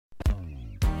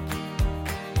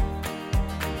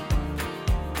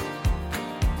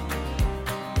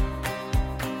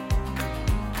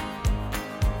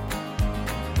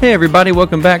Hey everybody,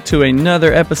 welcome back to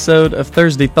another episode of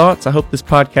Thursday Thoughts. I hope this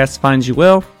podcast finds you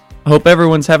well. I hope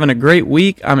everyone's having a great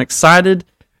week. I'm excited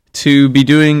to be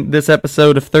doing this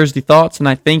episode of Thursday Thoughts, and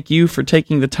I thank you for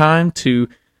taking the time to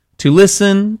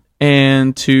listen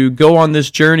and to go on this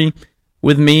journey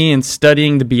with me and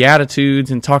studying the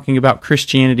Beatitudes and talking about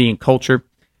Christianity and culture.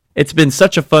 It's been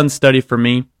such a fun study for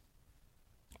me,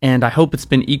 and I hope it's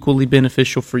been equally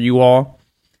beneficial for you all,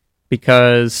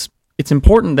 because it's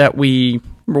important that we,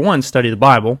 number one, study the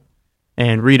Bible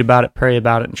and read about it, pray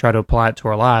about it, and try to apply it to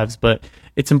our lives. But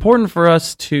it's important for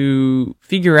us to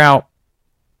figure out,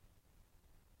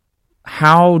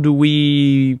 how do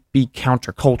we be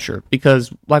counterculture?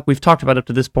 Because like we've talked about up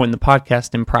to this point in the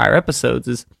podcast in prior episodes,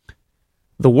 is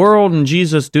the world and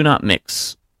Jesus do not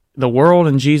mix. The world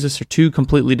and Jesus are two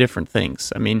completely different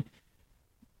things. I mean,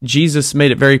 Jesus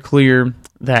made it very clear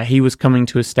that he was coming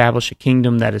to establish a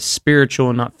kingdom that is spiritual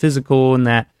and not physical, and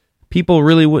that people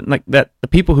really wouldn't, like, that the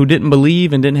people who didn't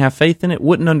believe and didn't have faith in it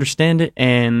wouldn't understand it,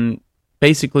 and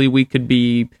basically we could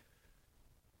be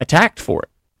attacked for it.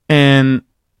 And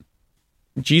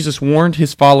Jesus warned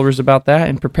his followers about that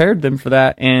and prepared them for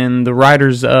that, and the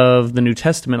writers of the New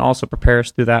Testament also prepare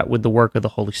us through that with the work of the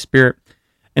Holy Spirit.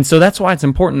 And so that's why it's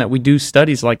important that we do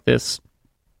studies like this.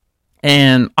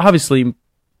 And obviously,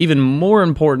 even more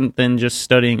important than just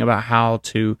studying about how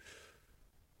to,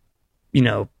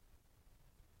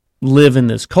 live in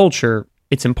this culture,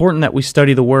 it's important that we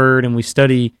study the Word and we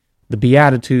study the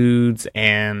Beatitudes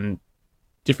and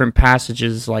different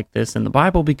passages like this in the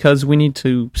Bible, because we need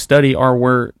to study our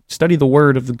Word, study the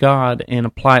Word of God, and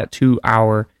apply it to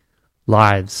our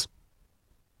lives.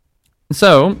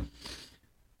 So,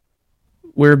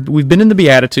 we've been in the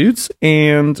Beatitudes,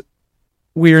 and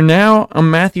we are now on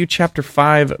Matthew chapter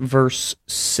 5, verse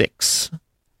 6.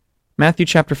 Matthew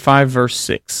chapter 5, verse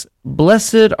 6.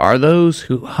 Blessed are those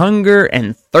who hunger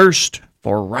and thirst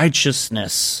for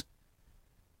righteousness,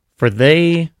 for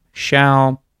they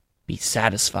shall be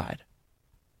satisfied.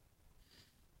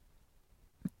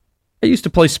 I used to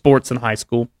play sports in high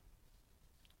school.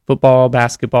 Football,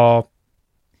 basketball,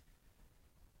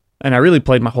 and I really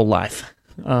played my whole life.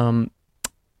 But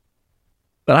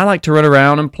I like to run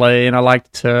around and play, and I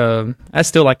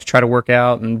still like to try to work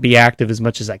out and be active as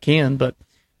much as I can. But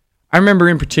I remember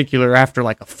in particular, after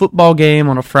like a football game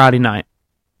on a Friday night,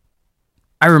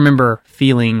 I remember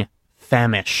feeling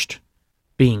famished,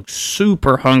 being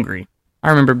super hungry.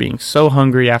 I remember being so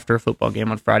hungry after a football game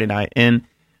on Friday night. And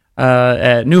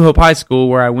at New Hope High School,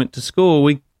 where I went to school,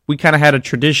 we kind of had a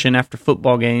tradition after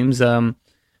football games. It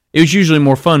was usually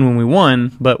more fun when we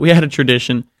won, but we had a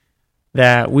tradition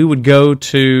that we would go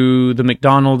to the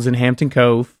McDonald's in Hampton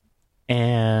Cove,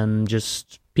 and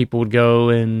just people would go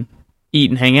and eat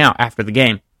and hang out after the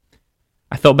game.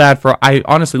 I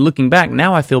honestly, looking back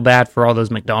now, I feel bad for all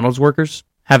those McDonald's workers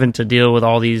having to deal with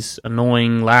all these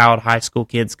annoying, loud high school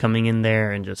kids coming in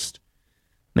there and just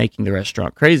making the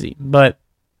restaurant crazy. But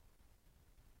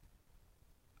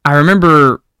I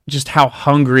remember just how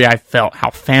hungry I felt,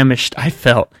 how famished I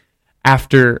felt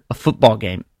after a football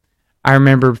game. I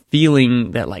remember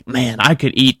feeling that, like, man, I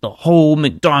could eat the whole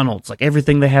McDonald's, like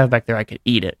everything they have back there, I could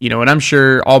eat it, and I'm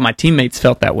sure all my teammates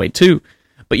felt that way too.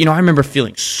 But, I remember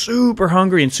feeling super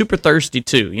hungry and super thirsty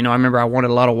too. I remember I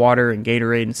wanted a lot of water and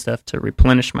Gatorade and stuff to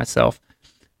replenish myself.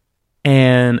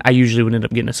 And I usually would end up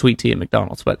getting a sweet tea at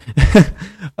McDonald's, but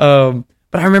I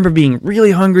remember being really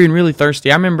hungry and really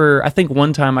thirsty. I think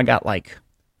one time I got like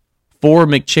 4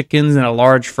 McChickens and a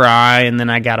large fry, and then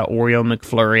I got an Oreo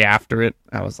McFlurry after it.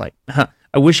 I was like,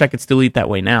 I wish I could still eat that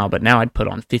way now, but now I'd put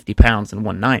on 50 pounds in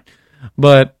one night.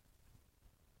 But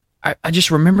I just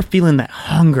remember feeling that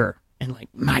hunger, and like,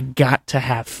 I got to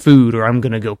have food or I'm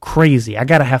going to go crazy. I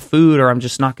got to have food or I'm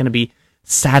just not going to be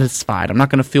satisfied. I'm not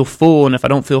going to feel full, and if I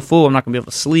don't feel full, I'm not going to be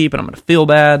able to sleep, and I'm going to feel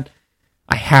bad.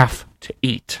 I have to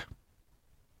eat.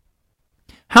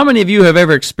 How many of you have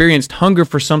ever experienced hunger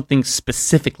for something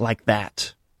specific like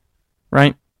that?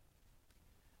 Right?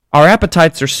 Our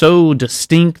appetites are so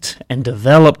distinct and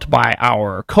developed by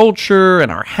our culture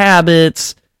and our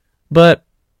habits, but,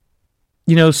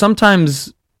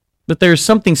 sometimes, but there's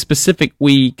something specific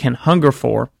we can hunger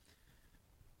for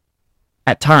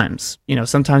at times.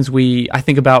 Sometimes I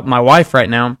think about my wife right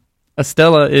now.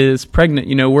 Estella is pregnant.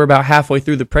 We're about halfway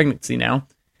through the pregnancy now.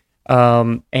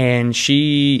 And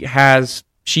she has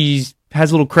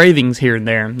little cravings here and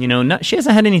there. She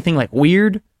hasn't had anything like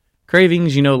weird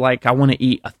cravings, like I want to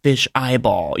eat a fish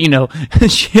eyeball.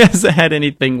 She hasn't had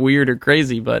anything weird or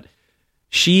crazy, but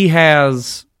she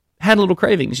has had little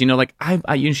cravings. Like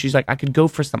she's like, I could go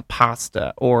for some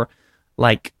pasta or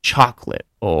like chocolate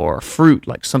or fruit,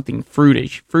 like something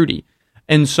fruity.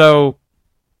 And so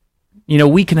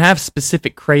we can have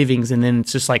specific cravings, and then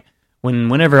it's just like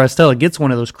whenever Estella gets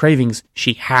one of those cravings,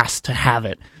 she has to have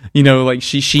it. Like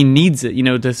she needs it,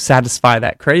 to satisfy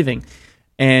that craving.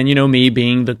 And, me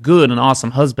being the good and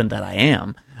awesome husband that I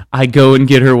am, I go and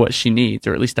get her what she needs,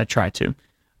 or at least I try to.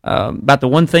 About the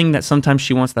one thing that sometimes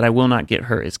she wants that I will not get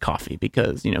her is coffee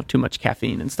because, too much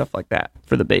caffeine and stuff like that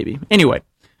for the baby. Anyway,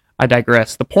 I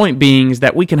digress. The point being is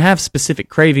that we can have specific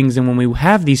cravings, and when we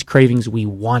have these cravings, we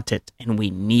want it and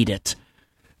we need it.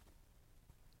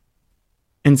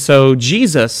 And so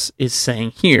Jesus is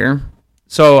saying here,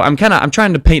 so I'm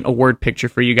trying to paint a word picture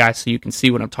for you guys so you can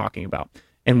see what I'm talking about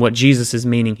and what Jesus is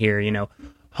meaning here,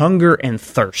 hunger and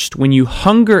thirst. When you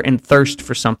hunger and thirst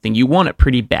for something, you want it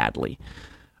pretty badly.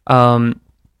 And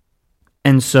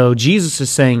so Jesus is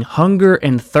saying hunger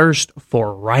and thirst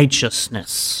for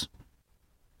righteousness.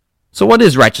 So what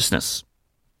is righteousness?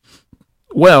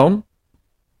 Well,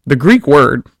 the Greek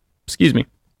word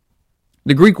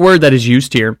that is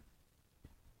used here,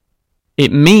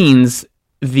 it means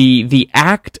the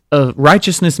act of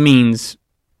righteousness means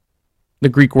the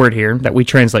Greek word here that we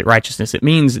translate righteousness. It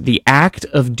means the act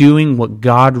of doing what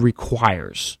God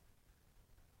requires.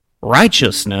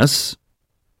 Righteousness,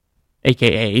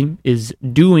 aka, is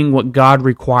doing what God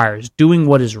requires, doing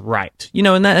what is right.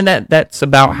 And that's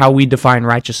about how we define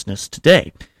righteousness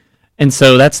today. And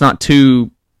so that's not too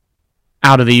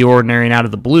out of the ordinary and out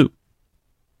of the blue.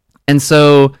 And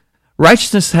so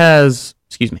righteousness has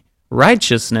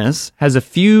a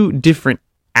few different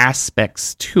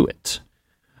aspects to it.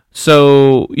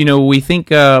 So, we think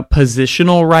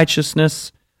positional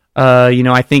righteousness.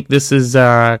 I think this is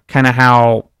kind of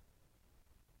how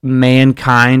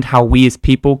mankind, how we as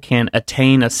people can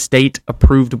attain a state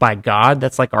approved by God.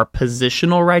 That's like our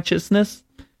positional righteousness.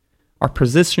 Our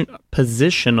positional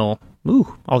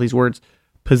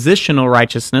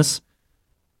righteousness.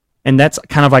 And that's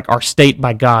kind of like our state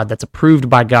by God, that's approved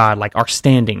by God, like our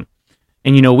standing.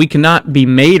 And, we cannot be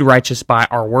made righteous by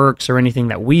our works or anything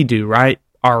that we do, right?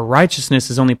 Our righteousness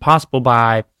is only possible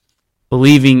by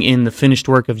believing in the finished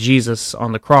work of Jesus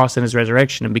on the cross and his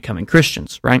resurrection and becoming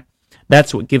Christians, right?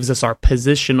 That's what gives us our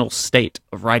positional state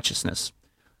of righteousness.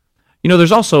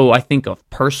 There's also, I think, of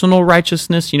personal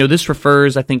righteousness. This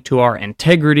refers, I think, to our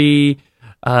integrity,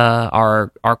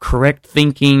 our correct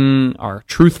thinking, our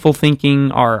truthful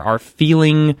thinking, our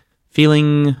feeling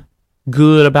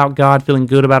good about God, feeling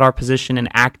good about our position, and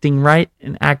acting right,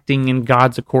 and acting in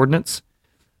God's accordance.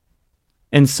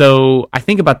 And so I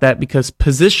think about that because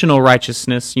positional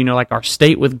righteousness, like our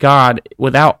state with God,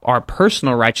 without our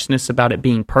personal righteousness about it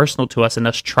being personal to us and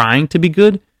us trying to be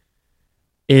good,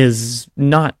 is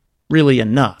not really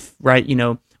enough, right?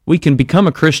 We can become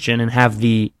a Christian and have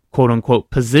the quote-unquote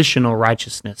positional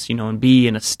righteousness, and be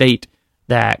in a state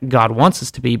that God wants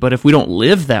us to be. But if we don't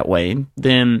live that way,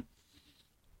 then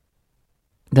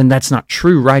that's not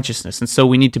true righteousness. And so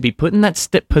we need to be put in that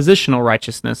positional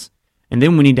righteousness, and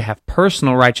then we need to have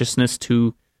personal righteousness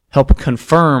to help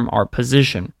confirm our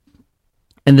position.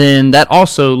 And then that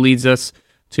also leads us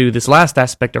to this last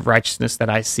aspect of righteousness that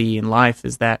I see in life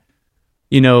is that,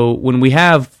 when we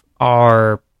have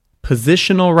our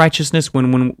positional righteousness,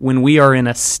 when we are in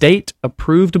a state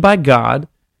approved by God,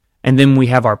 and then we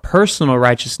have our personal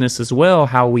righteousness as well,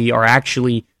 how we are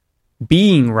actually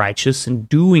being righteous and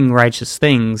doing righteous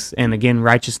things. And again,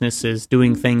 righteousness is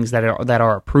doing things that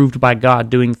are approved by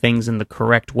God, doing things in the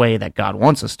correct way that God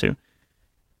wants us to.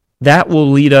 That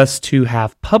will lead us to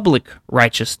have public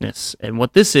righteousness. And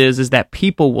what this is that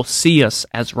people will see us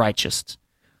as righteous.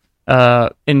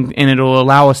 And it'll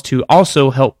allow us to also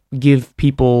help give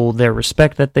people their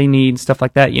respect that they need, stuff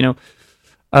like that.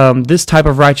 This type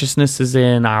of righteousness is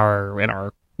in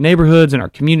our neighborhoods, in our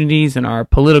communities, in our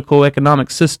political,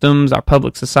 economic systems, our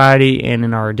public society, and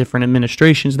in our different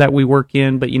administrations that we work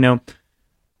in. But,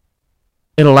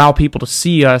 it'll allow people to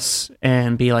see us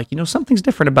and be like, something's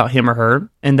different about him or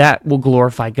her, and that will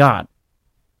glorify God.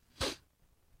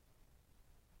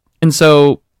 And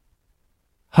so,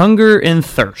 hunger and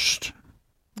thirst,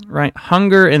 right?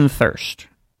 Hunger and thirst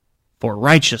for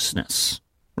righteousness,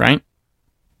 right?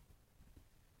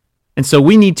 And so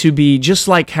we need to be just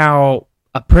like how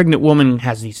a pregnant woman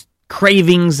has these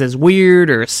cravings, as weird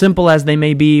or as simple as they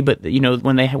may be, but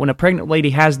when a pregnant lady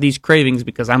has these cravings,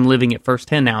 because I'm living it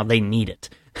firsthand now, they need it.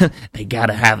 They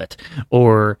gotta have it.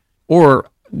 Or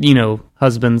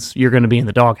husbands, you're gonna be in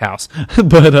the doghouse.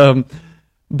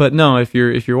 But no, if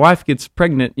your wife gets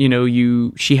pregnant,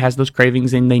 she has those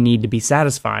cravings and they need to be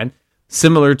satisfied.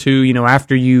 Similar to,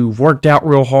 after you've worked out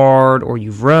real hard, or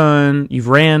you've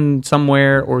ran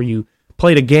somewhere, or you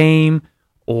played a game,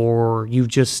 or you've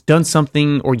just done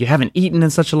something, or you haven't eaten in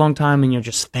such a long time and you're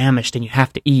just famished and you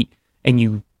have to eat. and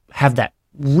you have that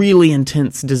really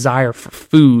intense desire for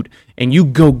food, and you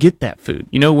go get that food.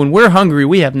 You know, when we're hungry,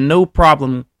 we have no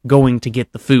problem going to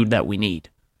get the food that we need,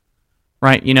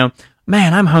 right? You know,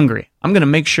 man, I'm hungry. I'm going to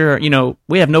make sure, you know,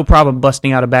 we have no problem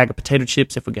busting out a bag of potato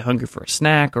chips if we get hungry for a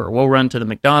snack, or we'll run to the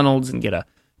McDonald's and get a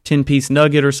 10-piece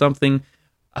nugget or something.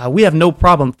 We have no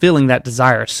problem feeling that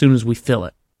desire as soon as we feel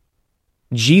it.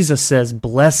 Jesus says,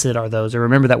 blessed are those, or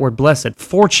remember that word blessed,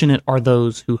 fortunate are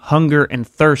those who hunger and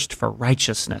thirst for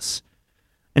righteousness.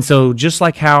 And so just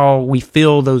like how we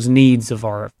feel those needs of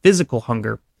our physical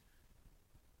hunger,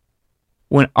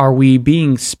 when are we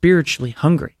being spiritually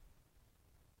hungry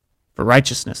for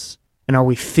righteousness? And are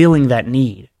we feeling that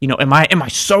need? You know, am I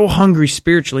so hungry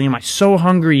spiritually? Am I so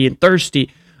hungry and thirsty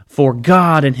for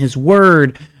God and His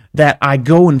Word that I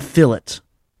go and feel it?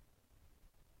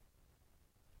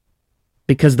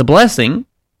 Because the blessing,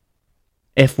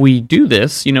 if we do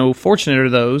this, you know, fortunate are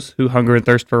those who hunger and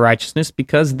thirst for righteousness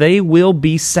because they will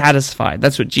be satisfied.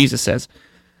 That's what Jesus says,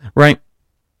 right?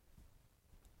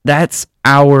 That's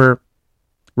our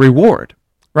reward,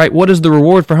 right? What is the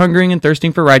reward for hungering and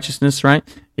thirsting for righteousness, right?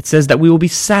 It says that we will be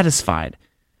satisfied.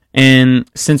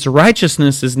 And since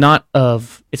righteousness is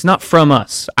it's not from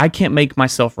us. I can't make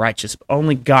myself righteous.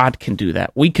 Only God can do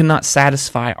that. We cannot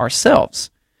satisfy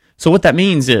ourselves. So what that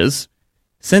means is,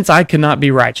 since I cannot be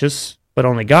righteous, but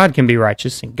only God can be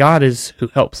righteous, and God is who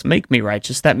helps make me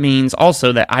righteous, that means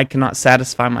also that I cannot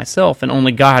satisfy myself, and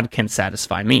only God can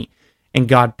satisfy me. And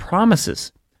God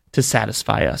promises to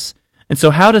satisfy us. And so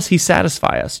how does He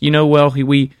satisfy us? You know, well,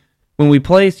 when we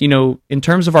place, you know, in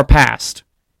terms of our past,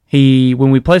 when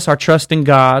we place our trust in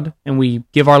God and we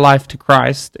give our life to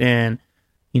Christ, and,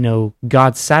 you know,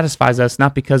 God satisfies us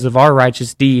not because of our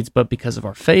righteous deeds, but because of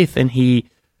our faith, and He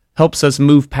helps us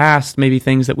move past maybe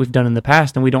things that we've done in the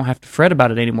past, and we don't have to fret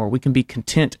about it anymore. We can be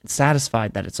content and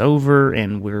satisfied that it's over,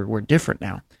 and we're different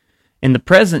now. In the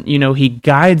present, you know, He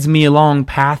guides me along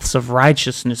paths of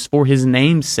righteousness for His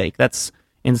name's sake. That's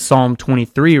in Psalm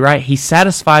 23, right? He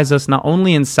satisfies us not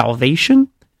only in salvation,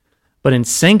 but in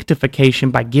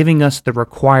sanctification by giving us the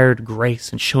required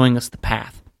grace and showing us the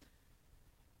path.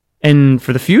 And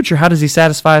for the future, how does He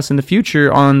satisfy us in the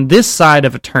future? On this side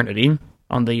of eternity,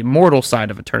 on the mortal side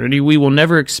of eternity, we will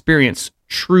never experience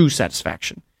true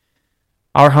satisfaction.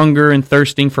 Our hunger and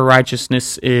thirsting for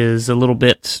righteousness is a little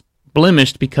bit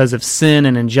blemished because of sin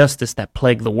and injustice that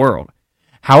plague the world.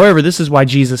 However, this is why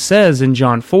Jesus says in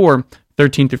John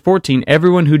 4:13-14,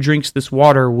 everyone who drinks this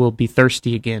water will be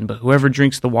thirsty again, but whoever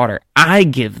drinks the water I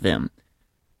give them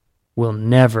will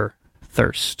never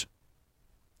thirst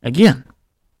again.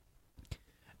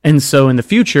 And so in the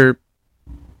future,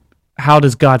 how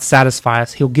does God satisfy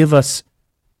us? He'll give us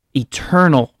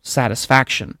eternal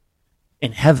satisfaction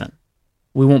in heaven.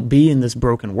 We won't be in this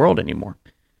broken world anymore.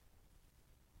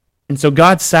 And so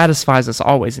God satisfies us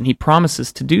always, and He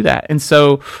promises to do that. And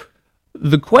so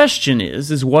the question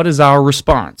is what is our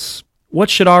response? What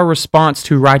should our response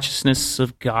to righteousness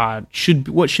of God,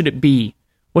 what should it be?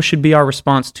 What should be our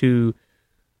response to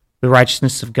the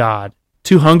righteousness of God?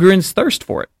 To hunger and thirst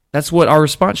for it. That's what our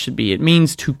response should be. It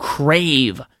means to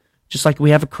crave, just like we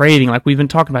have a craving, like we've been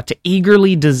talking about, to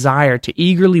eagerly desire, to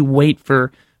eagerly wait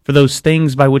for those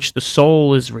things by which the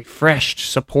soul is refreshed,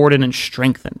 supported, and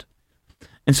strengthened.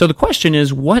 And so the question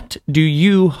is, what do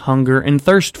you hunger and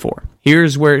thirst for?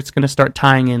 Here's where it's going to start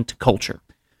tying into culture.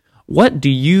 What do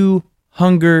you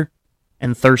hunger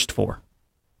and thirst for?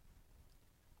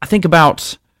 I think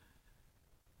about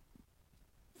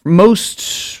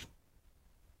most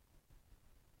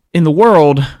in the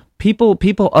world, people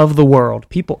of the world,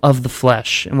 people of the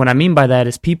flesh. And what I mean by that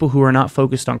is people who are not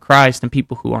focused on Christ, and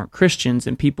people who aren't Christians,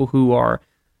 and people who are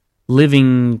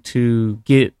living to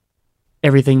get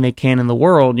everything they can in the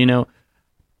world. You know,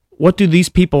 what do these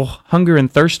people hunger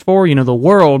and thirst for? You know, the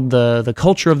world, the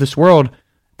culture of this world,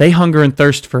 they hunger and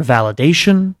thirst for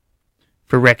validation,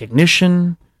 for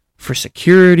recognition, for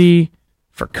security,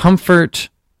 for comfort,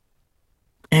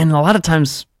 and a lot of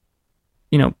times,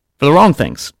 you know, for the wrong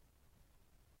things.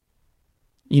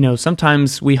 You know,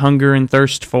 sometimes we hunger and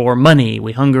thirst for money.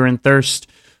 We hunger and thirst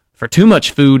for too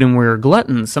much food and we're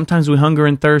gluttons. Sometimes we hunger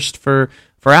and thirst for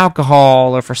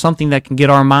alcohol or for something that can get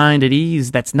our mind at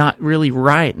ease that's not really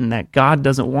right and that God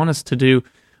doesn't want us to do.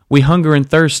 We hunger and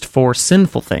thirst for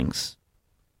sinful things.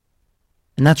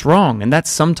 And that's wrong. And that's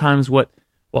sometimes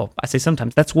I say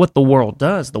sometimes, that's what the world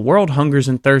does. The world hungers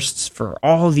and thirsts for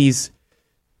all these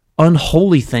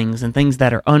unholy things and things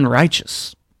that are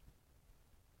unrighteous.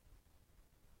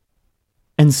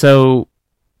 And so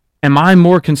Am I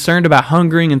more concerned about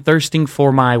hungering and thirsting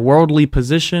for my worldly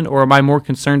position, or am I more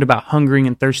concerned about hungering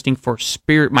and thirsting for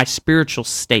my spiritual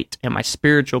state and my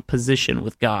spiritual position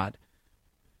with God?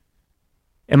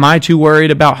 Am I too worried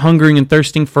about hungering and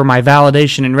thirsting for my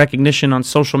validation and recognition on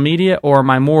social media, or am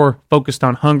I more focused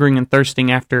on hungering and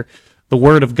thirsting after the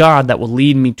Word of God that will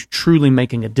lead me to truly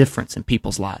making a difference in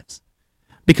people's lives?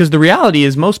 Because the reality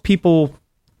is most people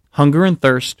hunger and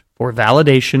thirst for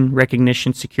validation,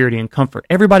 recognition, security, and comfort.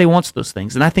 Everybody wants those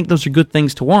things, and I think those are good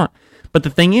things to want. But the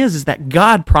thing is that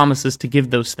God promises to give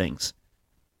those things.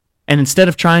 And instead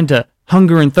of trying to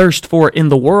hunger and thirst for it in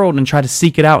the world and try to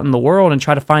seek it out in the world and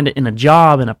try to find it in a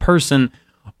job, in a person,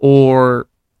 or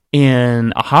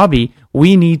in a hobby,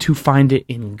 we need to find it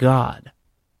in God.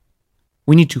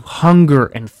 We need to hunger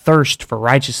and thirst for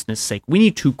righteousness' sake. We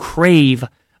need to crave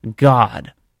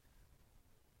God.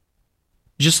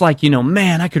 Just like,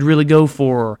 man, I could really go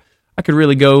for, what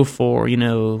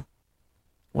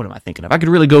am I thinking of? I could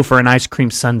really go for an ice cream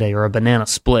sundae or a banana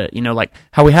split, like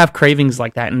how we have cravings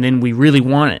like that and then we really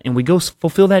want it and we go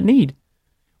fulfill that need.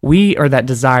 That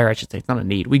desire, I should say. It's not a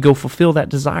need. We go fulfill that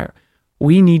desire.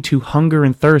 We need to hunger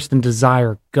and thirst and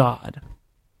desire God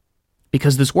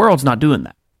because this world's not doing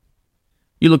that.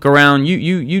 You look around,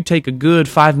 you take a good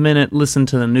 5-minute listen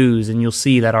to the news, and you'll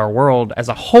see that our world as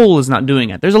a whole is not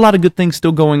doing it. There's a lot of good things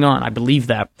still going on. I believe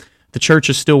that. The church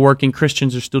is still working.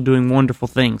 Christians are still doing wonderful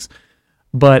things.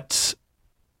 But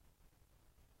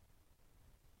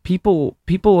people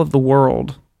of the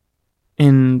world,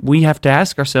 and we have to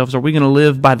ask ourselves, are we going to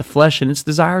live by the flesh and its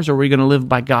desires, or are we going to live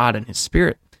by God and His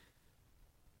Spirit?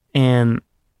 And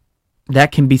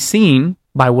that can be seen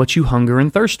by what you hunger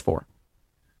and thirst for.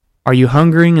 Are you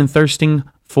hungering and thirsting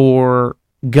for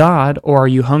God, or are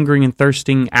you hungering and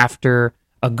thirsting after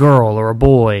a girl or a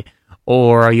boy?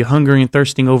 Or are you hungering and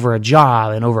thirsting over a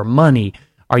job and over money?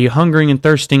 Are you hungering and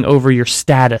thirsting over your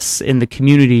status in the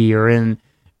community or in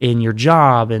your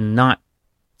job and not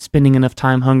spending enough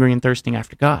time hungering and thirsting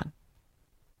after God?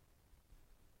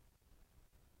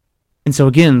 And so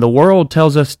again, the world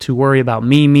tells us to worry about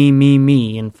me,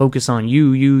 and focus on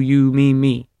you,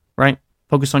 me, right?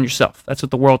 Focus on yourself. That's what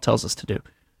the world tells us to do.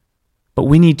 But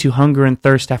we need to hunger and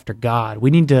thirst after God. We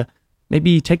need to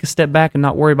maybe take a step back and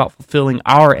not worry about fulfilling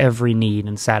our every need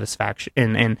and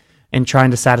satisfaction and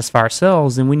trying to satisfy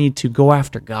ourselves. And we need to go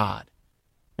after God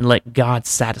and let God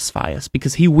satisfy us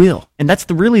because He will. And that's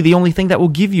really the only thing that will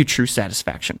give you true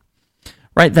satisfaction.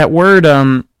 Right? That word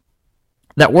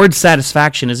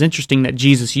satisfaction is interesting that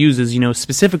Jesus uses.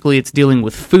 Specifically it's dealing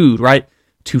with food, right?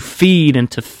 To feed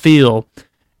and to fill.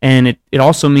 And it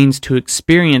also means to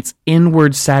experience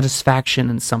inward satisfaction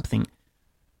in something.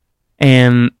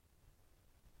 And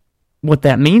what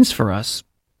that means for us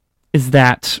is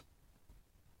that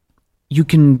you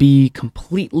can be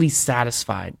completely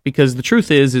satisfied. Because the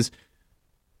truth is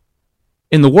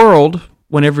in the world,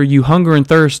 whenever you hunger and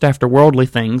thirst after worldly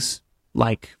things,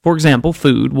 like, for example,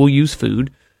 food, we'll use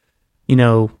food.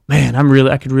 Man,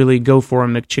 I could really go for a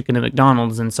McChicken at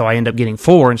McDonald's, and so I end up getting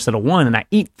 4 instead of 1, and I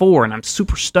eat 4, and I'm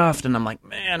super stuffed, and I'm like,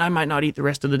 man, I might not eat the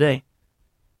rest of the day.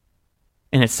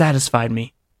 And it satisfied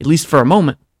me, at least for a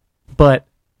moment, but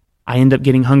I end up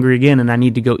getting hungry again, and I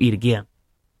need to go eat again.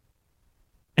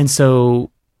 And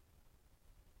so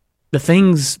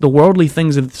the worldly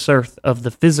things of this earth, of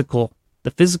the physical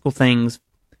things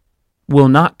will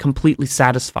not completely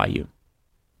satisfy you.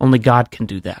 Only God can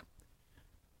do that.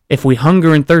 If we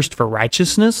hunger and thirst for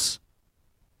righteousness,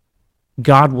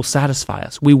 God will satisfy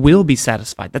us. We will be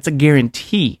satisfied. That's a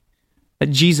guarantee that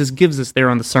Jesus gives us there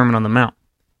on the Sermon on the Mount.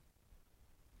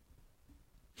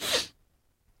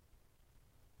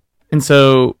 And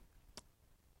so,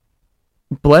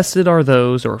 blessed are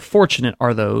those, or fortunate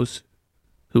are those,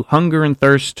 who hunger and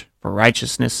thirst for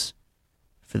righteousness,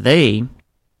 for they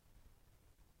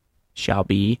shall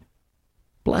be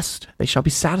blessed. They shall be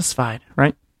satisfied,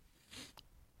 right?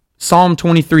 Psalm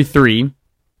 23:3,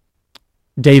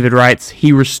 David writes,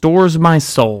 He restores my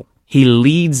soul. He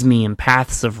leads me in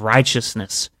paths of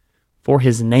righteousness for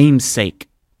His name's sake.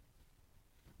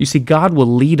 You see, God will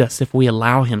lead us if we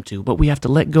allow Him to, but we have to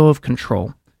let go of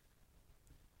control.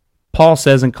 Paul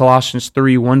says in Colossians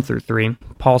 3:1-3,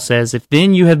 Paul says, If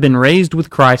then you have been raised with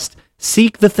Christ,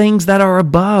 seek the things that are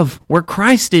above, where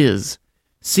Christ is,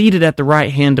 seated at the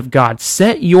right hand of God.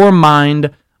 Set your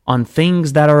mind on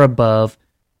things that are above,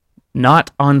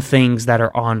 not on things that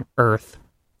are on earth.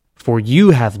 For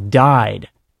you have died,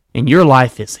 and your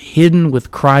life is hidden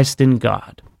with Christ in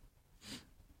God.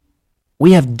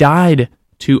 We have died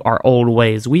to our old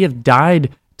ways. We have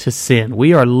died to sin.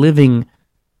 We are living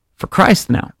for Christ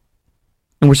now.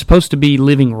 And we're supposed to be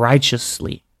living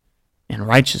righteously in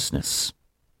righteousness.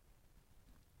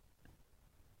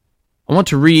 I want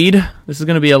to read. This is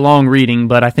going to be a long reading,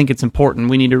 but I think it's important.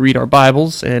 We need to read our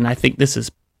Bibles, and I think this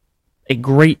is a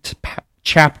great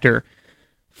chapter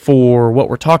for what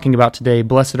we're talking about today.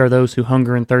 Blessed are those who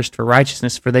hunger and thirst for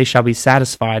righteousness, for they shall be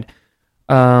satisfied.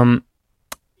 The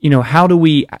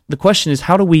question is,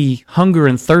 how do we hunger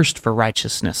and thirst for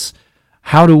righteousness?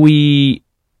 How do we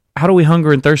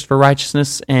hunger and thirst for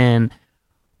righteousness, and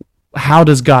how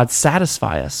does God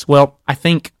satisfy us? Well, I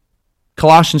think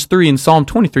Colossians 3 and Psalm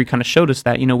 23 kind of showed us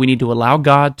that, we need to allow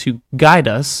God to guide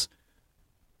us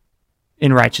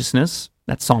in righteousness.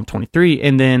 That's Psalm 23.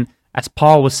 And then, as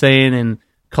Paul was saying in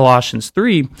Colossians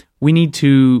 3, we need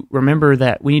to remember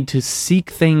that we need to seek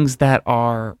things that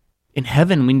are in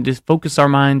heaven. We need to focus our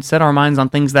minds, set our minds on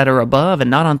things that are above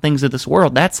and not on things of this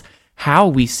world. That's how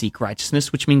we seek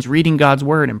righteousness, which means reading God's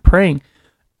word and praying.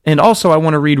 And also, I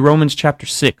want to read Romans chapter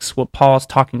 6, what Paul is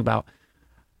talking about.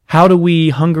 How do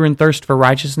we hunger and thirst for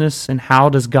righteousness, and how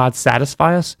does God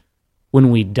satisfy us? When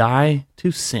we die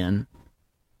to sin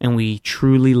and we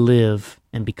truly live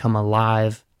and become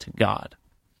alive to God.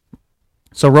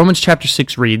 So Romans chapter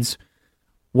 6 reads,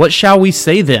 "What shall we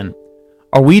say then?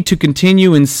 Are we to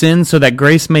continue in sin so that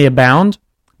grace may abound?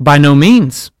 By no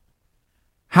means.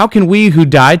 How can we who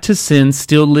died to sin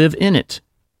still live in it?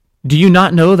 Do you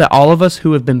not know that all of us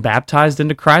who have been baptized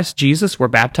into Christ Jesus were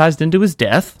baptized into his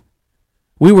death?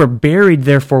 We were buried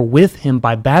therefore with him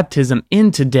by baptism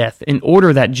into death, in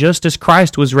order that just as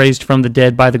Christ was raised from the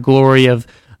dead by the glory of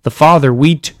the Father,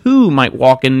 we too might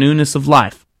walk in newness of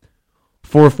life.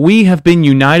 For if we have been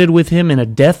united with him in a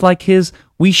death like his,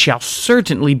 we shall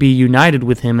certainly be united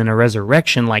with him in a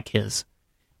resurrection like his.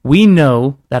 We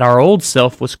know that our old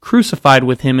self was crucified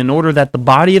with him in order that the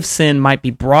body of sin might be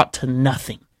brought to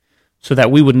nothing, so that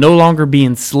we would no longer be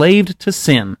enslaved to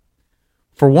sin.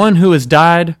 For one who has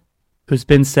died, who's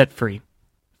been set free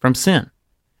from sin.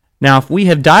 Now, if we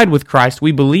have died with Christ,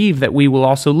 we believe that we will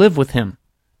also live with him.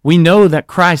 We know that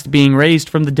Christ, being raised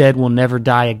from the dead, will never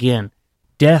die again.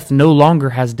 Death no longer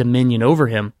has dominion over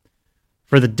him.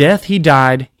 For the death he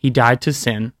died to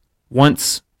sin,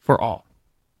 once for all.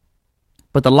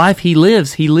 But the life he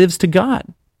lives to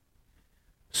God.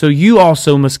 So you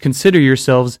also must consider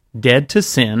yourselves dead to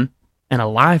sin and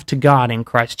alive to God in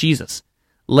Christ Jesus.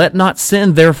 Let not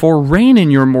sin therefore reign in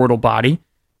your mortal body,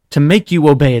 to make you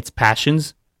obey its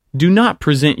passions. Do not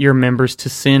present your members to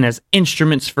sin as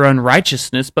instruments for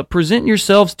unrighteousness, but present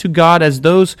yourselves to God as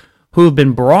those who have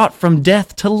been brought from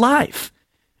death to life,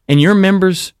 and your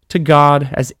members to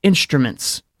God as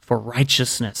instruments for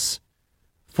righteousness.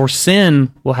 For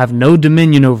sin will have no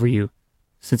dominion over you,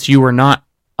 since you are not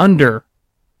under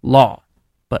law,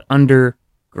 but under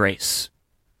grace.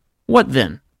 What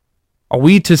then? Are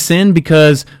we to sin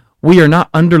because we are not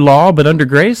under law, but under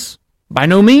grace? By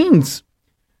no means.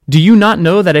 Do you not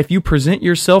know that if you present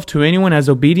yourself to anyone as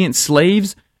obedient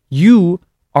slaves, you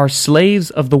are slaves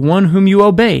of the one whom you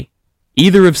obey,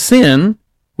 either of sin,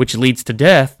 which leads to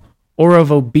death, or of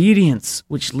obedience,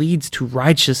 which leads to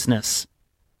righteousness?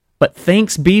 But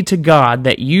thanks be to God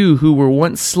that you who were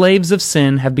once slaves of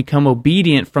sin have become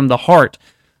obedient from the heart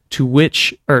to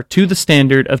the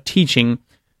standard of teaching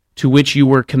to which you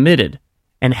were committed.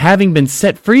 And having been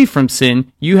set free from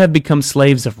sin, you have become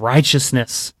slaves of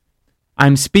righteousness.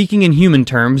 I'm speaking in human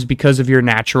terms because of your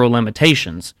natural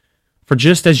limitations. For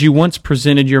just as you once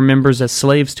presented your members as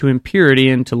slaves to impurity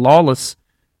and to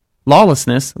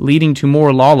lawlessness, leading to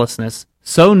more lawlessness,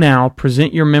 so now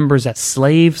present your members as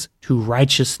slaves to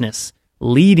righteousness,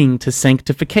 leading to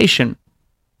sanctification.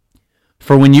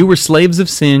 For when you were slaves of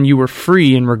sin, you were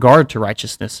free in regard to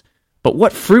righteousness. But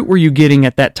what fruit were you getting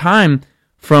at that time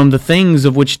from the things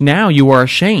of which now you are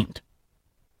ashamed?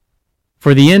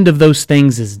 For the end of those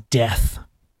things is death.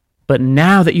 But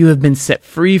now that you have been set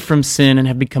free from sin and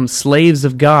have become slaves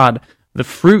of God, the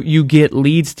fruit you get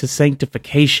leads to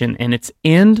sanctification, and its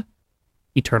end,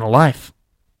 eternal life.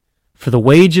 For the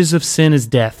wages of sin is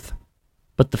death,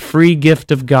 but the free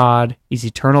gift of God is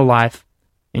eternal life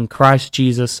in Christ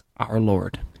Jesus our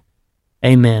Lord.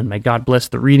 Amen. May God bless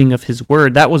the reading of his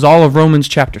word. That was all of Romans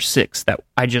chapter 6 that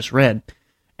I just read.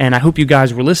 And I hope you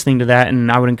guys were listening to that,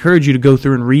 and I would encourage you to go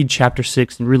through and read chapter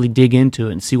 6 and really dig into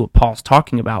it and see what Paul's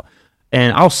talking about.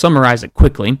 And I'll summarize it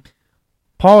quickly.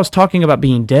 Paul is talking about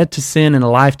being dead to sin and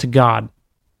alive to God.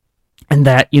 And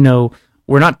that,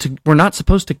 we're not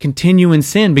supposed to continue in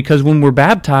sin, because when we're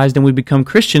baptized and we become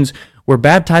Christians, we're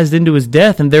baptized into his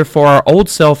death, and therefore our old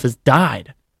self has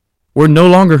died. We're no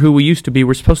longer who we used to be.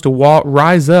 We're supposed to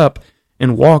rise up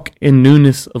and walk in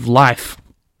newness of life.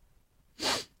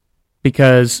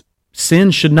 Because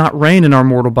sin should not reign in our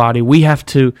mortal body. We have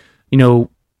to,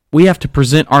 We have to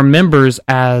present our members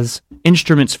as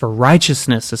instruments for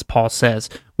righteousness, as Paul says,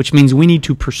 which means we need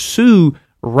to pursue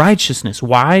righteousness.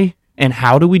 Why and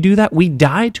how do we do that? We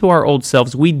die to our old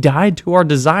selves. We die to our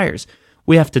desires.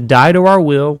 We have to die to our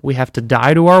will. We have to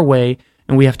die to our way,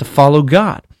 and we have to follow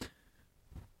God.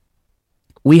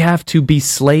 We have to be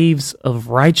slaves of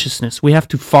righteousness. We have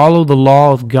to follow the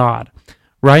law of God,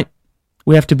 right?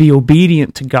 We have to be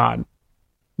obedient to God,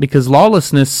 because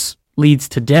lawlessness leads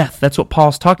to death. That's what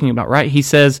Paul's talking about, right? He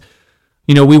says,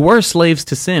 we were slaves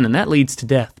to sin, and that leads to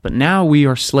death, but now we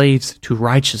are slaves to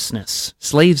righteousness,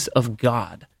 slaves of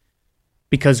God,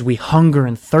 because we hunger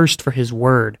and thirst for His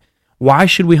Word. Why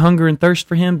should we hunger and thirst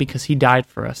for Him? Because He died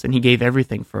for us, and He gave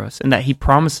everything for us, and that He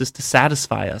promises to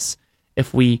satisfy us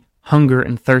if we hunger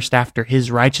and thirst after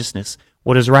His righteousness.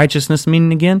 What does righteousness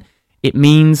mean again? It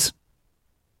means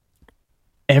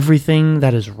everything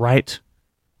that is right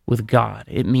with God.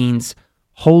 It means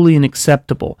holy and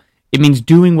acceptable. It means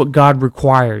doing what God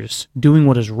requires, doing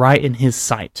what is right in His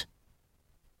sight.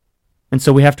 And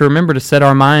so we have to remember to set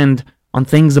our mind on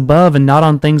things above and not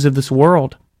on things of this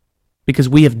world, because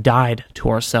we have died to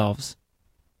ourselves.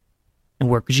 And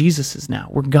we're Jesus's now.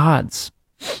 We're God's.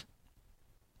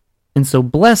 And so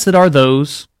blessed are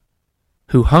those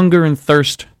who hunger and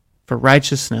thirst for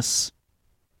righteousness,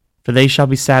 for they shall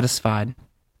be satisfied.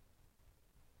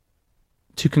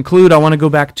 To conclude, I want to go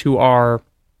back to a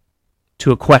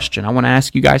question. I want to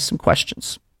ask you guys some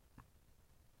questions.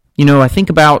 I think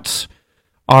about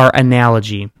our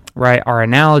analogy, right? Our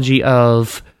analogy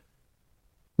of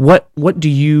what do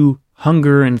you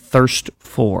hunger and thirst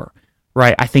for,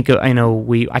 right? I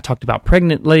talked about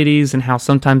pregnant ladies and how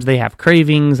sometimes they have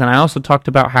cravings, and I also talked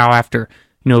about how after,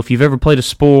 if you've ever played a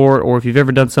sport or if you've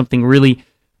ever done something really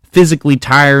physically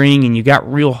tiring and you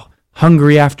got real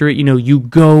hungry after it, you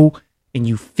go and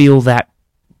you feel that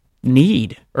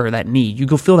need. You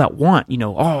go feel that want,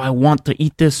 I want to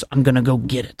eat this, I'm going to go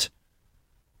get it.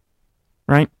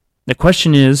 Right? The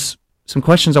question is, some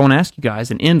questions I want to ask you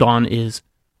guys and end on is,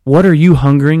 what are you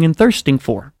hungering and thirsting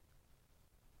for?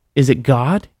 Is it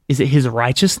God? Is it His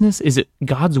righteousness? Is it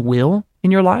God's will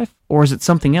in your life? Or is it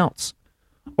something else?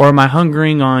 Or am I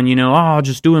hungering on,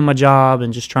 just doing my job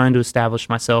and just trying to establish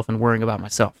myself and worrying about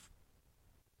myself?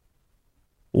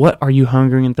 What are you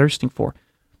hungering and thirsting for?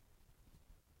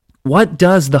 What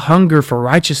does the hunger for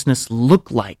righteousness look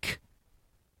like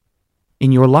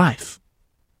in your life?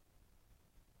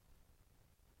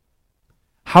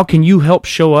 How can you help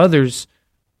show others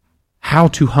how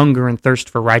to hunger and thirst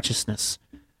for righteousness?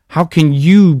 How can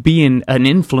you be an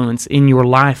influence in your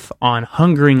life on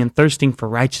hungering and thirsting for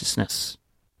righteousness?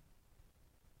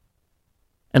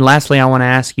 And lastly, I want to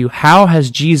ask you, how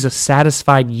has Jesus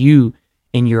satisfied you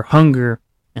in your hunger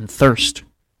and thirst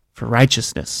for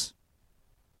righteousness?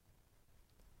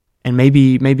 And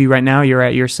maybe right now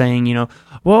you're saying,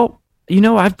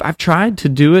 I've tried to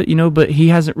do it, but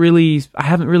I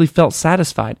haven't really felt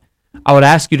satisfied. I would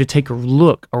ask you to take a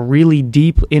really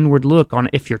deep inward look on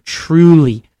if you're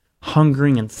truly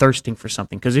hungering and thirsting for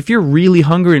something. Because if you're really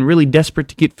hungry and really desperate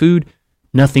to get food,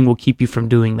 nothing will keep you from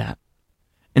doing that.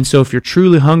 And so if you're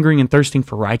truly hungering and thirsting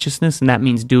for righteousness, and that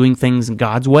means doing things in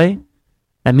God's way,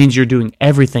 that means you're doing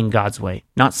everything God's way.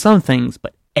 Not some things,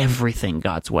 but everything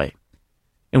God's way.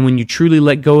 And when you truly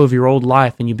let go of your old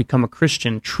life and you become a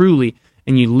Christian truly,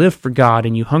 and you live for God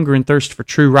and you hunger and thirst for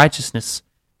true righteousness,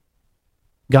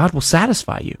 God will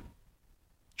satisfy you.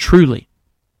 Truly.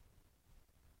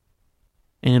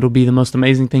 And it'll be the most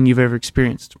amazing thing you've ever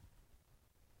experienced.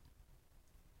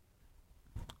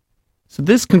 So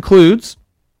this concludes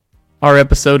our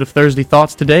episode of Thursday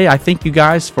Thoughts today. I thank you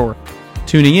guys for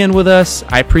tuning in with us.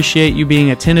 I appreciate you being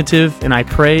attentive, and I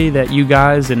pray that you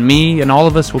guys and me and all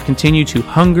of us will continue to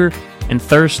hunger and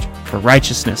thirst for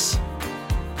righteousness.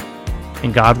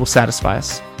 And God will satisfy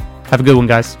us. Have a good one,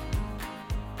 guys.